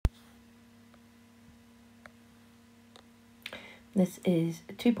This is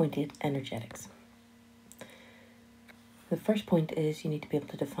 2.8 energetics. The first point is you need to be able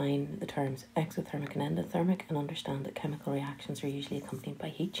to define the terms exothermic and endothermic and understand that chemical reactions are usually accompanied by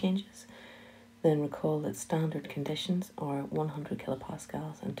heat changes. Then recall that standard conditions are 100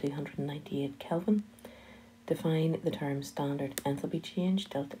 kilopascals and 298 Kelvin. Define the term standard enthalpy change,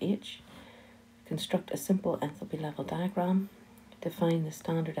 delta H. Construct a simple enthalpy level diagram. Define the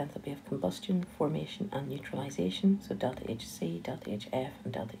standard enthalpy of combustion, formation and neutralization, so delta HC, delta HF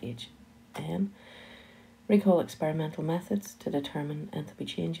and delta HN. Recall experimental methods to determine enthalpy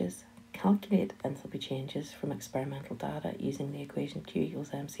changes. Calculate enthalpy changes from experimental data using the equation Q equals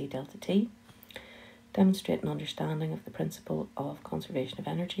mc delta T. Demonstrate an understanding of the principle of conservation of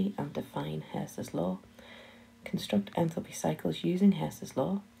energy and define Hess's law. Construct enthalpy cycles using Hess's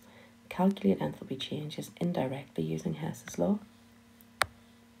law. Calculate enthalpy changes indirectly using Hess's law.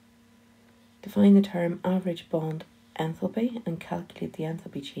 Define the term average bond enthalpy and calculate the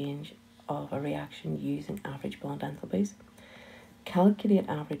enthalpy change of a reaction using average bond enthalpies. Calculate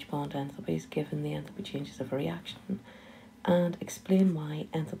average bond enthalpies given the enthalpy changes of a reaction and explain why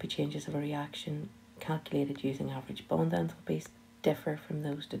enthalpy changes of a reaction calculated using average bond enthalpies differ from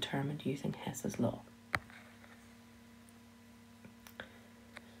those determined using Hess's law.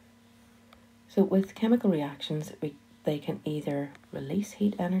 So with chemical reactions, they can either release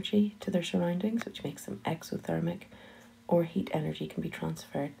heat energy to their surroundings, which makes them exothermic, or heat energy can be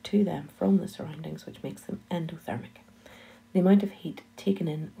transferred to them from the surroundings, which makes them endothermic. The amount of heat taken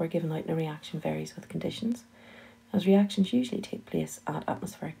in or given out in a reaction varies with conditions. As reactions usually take place at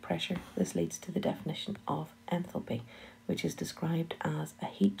atmospheric pressure, this leads to the definition of enthalpy, which is described as a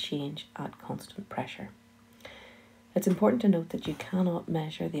heat change at constant pressure. It's important to note that you cannot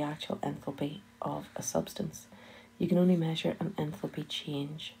measure the actual enthalpy of a substance. You can only measure an enthalpy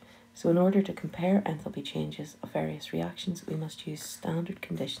change. So in order to compare enthalpy changes of various reactions, we must use standard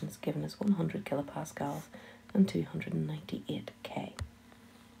conditions given as 100 kilopascals and 298 K.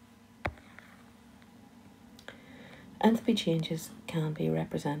 Enthalpy changes can be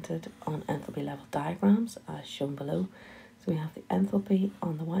represented on enthalpy level diagrams as shown below. So we have the enthalpy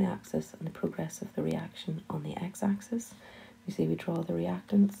on the y-axis and the progress of the reaction on the x-axis. You see we draw the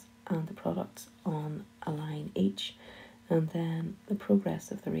reactants and the products on a line each, and then the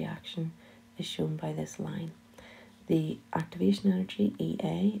progress of the reaction is shown by this line. The activation energy,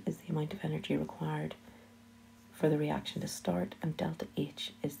 EA, is the amount of energy required for the reaction to start, and delta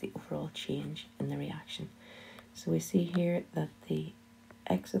H is the overall change in the reaction. So we see here that the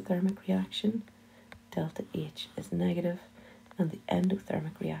exothermic reaction, delta H is negative, and the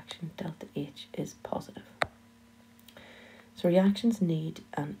endothermic reaction, delta H is positive. So reactions need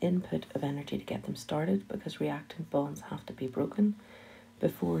an input of energy to get them started because reactant bonds have to be broken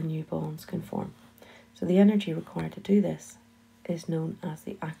before new bonds can form. So the energy required to do this is known as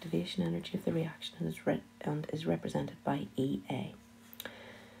the activation energy of the reaction and is represented by EA.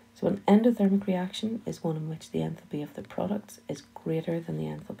 So an endothermic reaction is one in which the enthalpy of the products is greater than the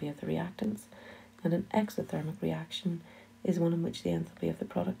enthalpy of the reactants, and an exothermic reaction is one in which the enthalpy of the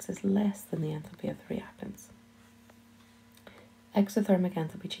products is less than the enthalpy of the reactants. Exothermic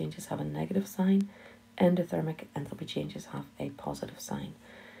enthalpy changes have a negative sign, endothermic enthalpy changes have a positive sign.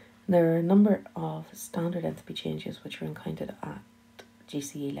 There are a number of standard enthalpy changes which are encountered at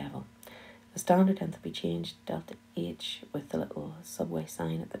GCE level. The standard enthalpy change, delta H with the little subway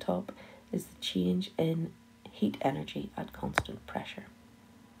sign at the top, is the change in heat energy at constant pressure.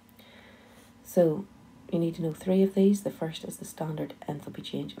 So you need to know three of these. The first is the standard enthalpy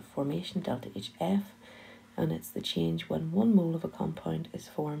change of formation, delta HF, and it's the change when 1 mole of a compound is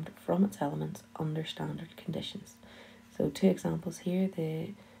formed from its elements under standard conditions. So two examples here. The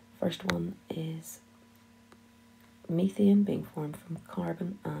first one is methane being formed from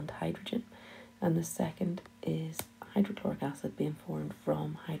carbon and hydrogen, and the second is hydrochloric acid being formed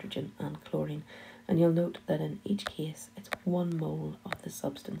from hydrogen and chlorine. And you'll note that in each case it's 1 mole of the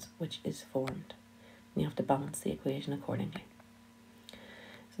substance which is formed. You have to balance the equation accordingly.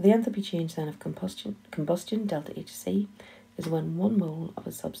 So the enthalpy change then of combustion, delta HC, is when 1 mole of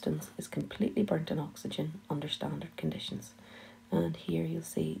a substance is completely burnt in oxygen under standard conditions. And here you'll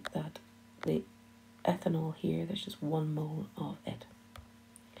see that the ethanol here, there's just 1 mole of it.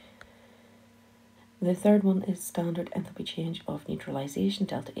 The third one is standard enthalpy change of neutralization,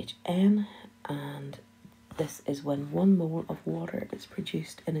 delta HN, and this is when 1 mole of water is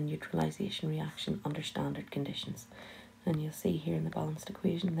produced in a neutralization reaction under standard conditions. And you'll see here in the balanced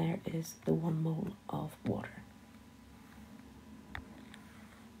equation there is the 1 mole of water.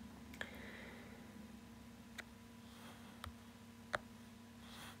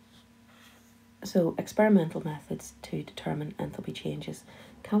 So experimental methods to determine enthalpy changes.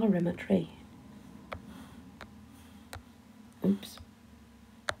 Calorimetry.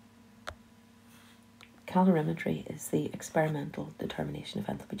 Calorimetry is the experimental determination of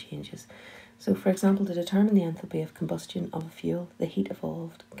enthalpy changes. So for example, to determine the enthalpy of combustion of a fuel, the heat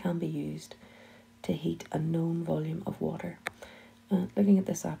evolved can be used to heat a known volume of water. Looking at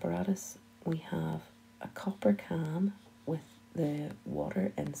this apparatus, we have a copper can with the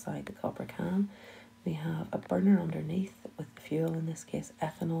water inside the copper can. We have a burner underneath with the fuel, in this case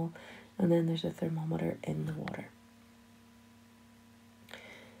ethanol, and then there's a thermometer in the water.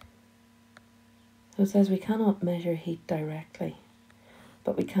 So it says we cannot measure heat directly,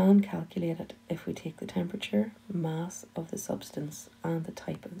 but we can calculate it if we take the temperature, mass of the substance and the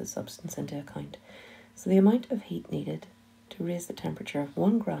type of the substance into account. So the amount of heat needed to raise the temperature of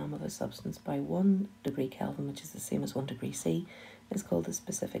 1 gram of a substance by 1 degree Kelvin, which is the same as 1 degree C, is called the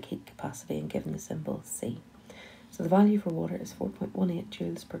specific heat capacity and given the symbol C. So the value for water is 4.18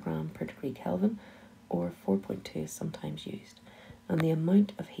 joules per gram per degree Kelvin, or 4.2 is sometimes used. And the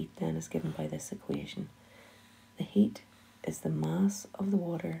amount of heat then is given by this equation. The heat is the mass of the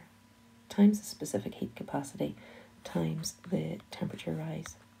water times the specific heat capacity times the temperature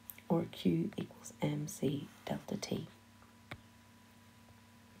rise, or Q equals mc delta T.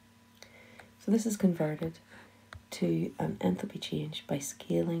 So this is converted to an enthalpy change by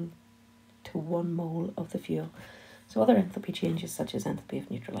scaling to 1 mole of the fuel. So other enthalpy changes, such as enthalpy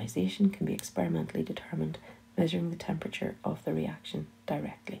of neutralization, can be experimentally determined measuring the temperature of the reaction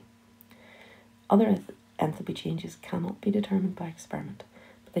directly. Other enthalpy changes cannot be determined by experiment,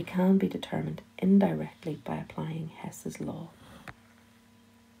 but they can be determined indirectly by applying Hess's law.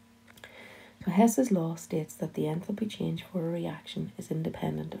 So Hess's law states that the enthalpy change for a reaction is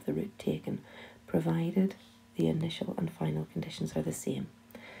independent of the route taken, provided the initial and final conditions are the same.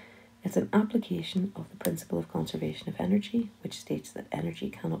 It's an application of the principle of conservation of energy, which states that energy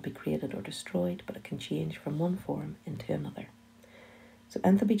cannot be created or destroyed, but it can change from one form into another. So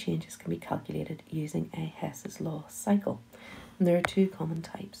enthalpy changes can be calculated using a Hess's law cycle, and there are 2 common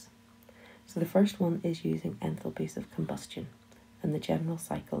types. So the first one is using enthalpies of combustion, and the general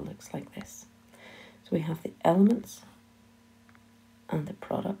cycle looks like this. So we have the elements and the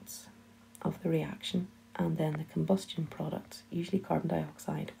products of the reaction, and then the combustion products, usually carbon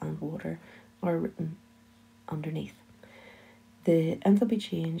dioxide and water, are written underneath. The enthalpy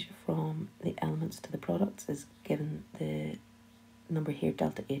change from the elements to the products is given the number here,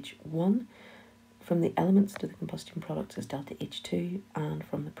 delta H1. From the elements to the combustion products is delta H2, and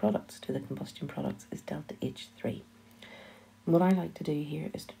from the products to the combustion products is delta H3. And what I like to do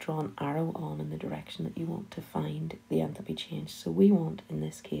here is to draw an arrow on in the direction that you want to find the enthalpy change. So we want, in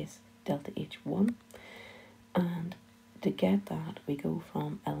this case, delta H1, and to get that we go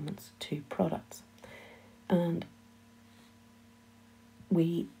from elements to products, and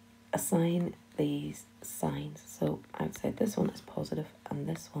we assign these signs. So outside this one is positive and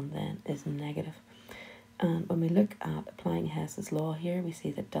this one then is negative. And when we look at applying Hess's law here, we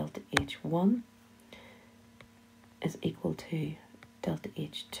see that delta H1 is equal to delta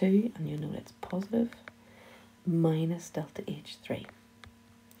H2, and you know it's positive, minus delta H3.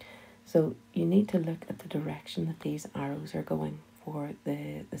 So you need to look at the direction that these arrows are going for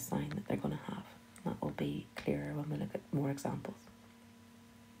the sign that they're going to have. That will be clearer when we look at more examples.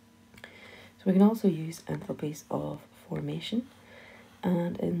 So we can also use enthalpies of formation,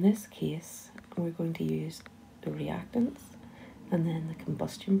 and in this case we're going to use the reactants and then the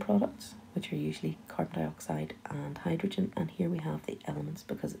combustion products, which are usually carbon dioxide and hydrogen, and here we have the elements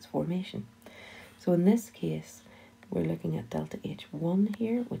because it's formation. So in this case we're looking at delta H1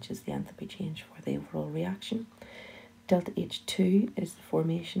 here, which is the enthalpy change for the overall reaction. Delta H2 is the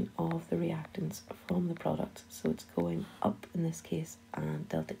formation of the reactants from the products, so it's going up in this case, and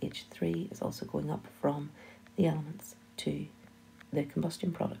delta H3 is also going up from the elements to the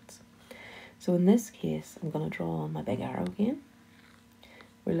combustion products. So in this case I'm going to draw on my big arrow again.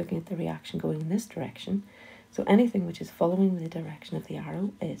 We're looking at the reaction going in this direction, so anything which is following the direction of the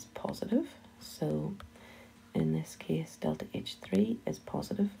arrow is positive. So in this case delta H3 is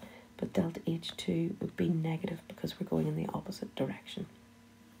positive, but delta H2 would be negative because we're going in the opposite direction.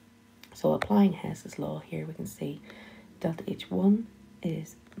 So applying Hess's law here, we can see delta H1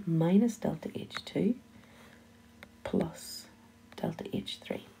 is minus delta H2 plus delta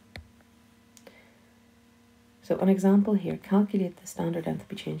H3. So an example here, calculate the standard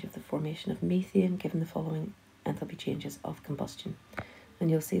enthalpy change of the formation of methane given the following enthalpy changes of combustion.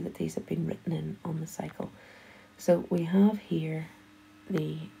 And you'll see that these have been written in on the cycle. So we have here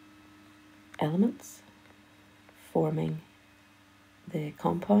the elements forming the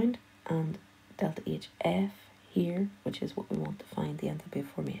compound, and delta HF here, which is what we want to find the enthalpy of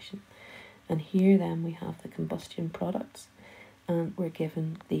formation. And here then we have the combustion products, and we're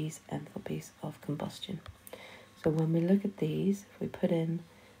given these enthalpies of combustion. So when we look at these, if we put in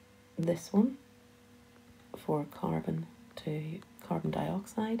this one for carbon to carbon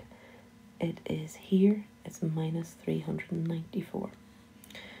dioxide, it is here, it's minus 394.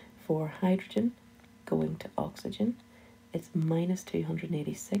 For hydrogen going to oxygen, it's minus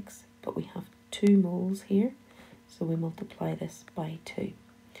 286, but we have 2 moles here, so we multiply this by 2.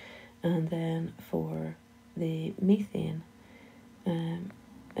 And then for the methane,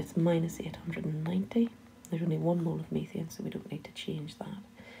 it's minus 890. There's only 1 mole of methane, so we don't need to change that.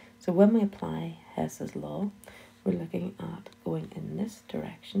 So when we apply Hess's law, we're looking at going in this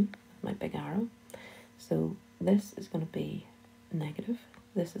direction with my big arrow. So this is going to be negative.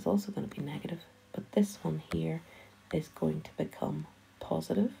 This is also going to be negative, but this one here is going to become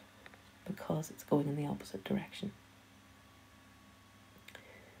positive because it's going in the opposite direction.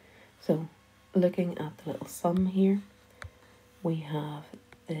 So looking at the little sum here, we have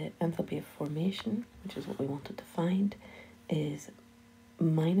the enthalpy of formation, which is what we wanted to find, is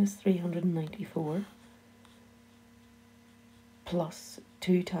minus 394 plus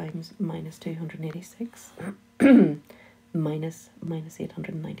 2 times minus 286 minus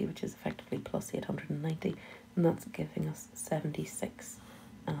 890, which is effectively plus 890, and that's giving us 76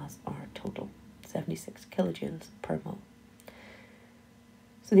 as our total, 76 kilojoules per mole.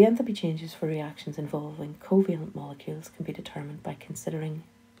 So the enthalpy changes for reactions involving covalent molecules can be determined by considering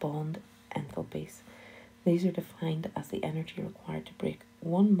bond enthalpies. These are defined as the energy required to break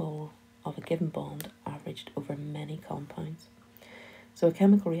 1 mole of a given bond averaged over many compounds. So a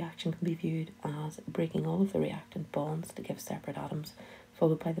chemical reaction can be viewed as breaking all of the reactant bonds to give separate atoms,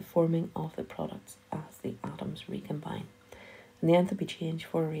 followed by the forming of the products as the atoms recombine. And the enthalpy change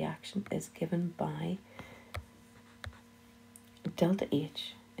for a reaction is given by delta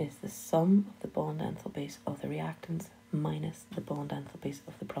H is the sum of the bond enthalpies of the reactants minus the bond enthalpies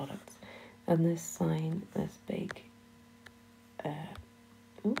of the products. And this sign, this big,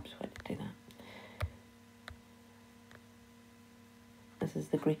 oops, why did I do that? This is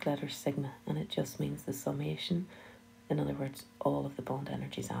the Greek letter sigma, and it just means the summation. In other words, all of the bond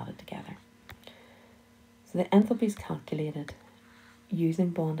energies added together. So the enthalpies calculated using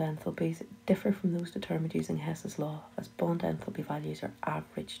bond enthalpies differ from those determined using Hess's law, as bond enthalpy values are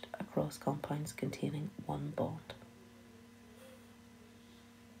averaged across compounds containing 1 bond.